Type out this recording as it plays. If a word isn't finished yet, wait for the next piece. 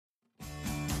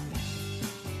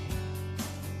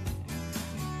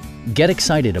Get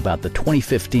excited about the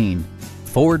 2015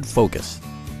 Ford Focus.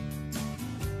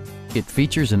 It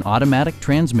features an automatic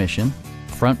transmission,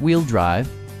 front-wheel drive,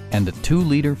 and a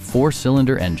 2-liter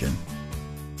 4-cylinder engine.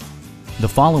 The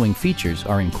following features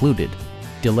are included: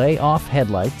 delay-off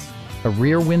headlights, a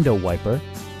rear window wiper,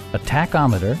 a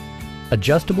tachometer,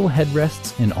 adjustable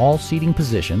headrests in all seating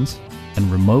positions,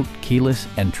 and remote keyless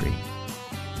entry.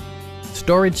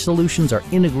 Storage solutions are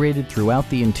integrated throughout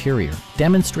the interior,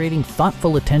 demonstrating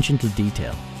thoughtful attention to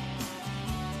detail.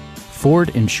 Ford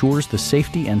ensures the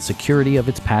safety and security of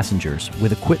its passengers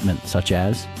with equipment such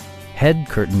as head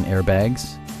curtain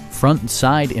airbags, front and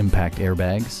side impact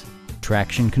airbags,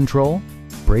 traction control,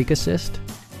 brake assist,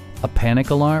 a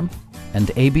panic alarm, and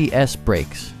ABS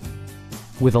brakes.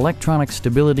 With electronic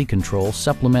stability control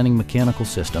supplementing mechanical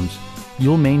systems,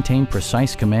 you'll maintain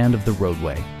precise command of the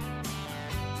roadway.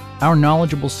 Our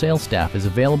knowledgeable sales staff is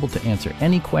available to answer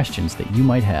any questions that you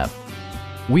might have.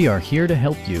 We are here to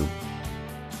help you.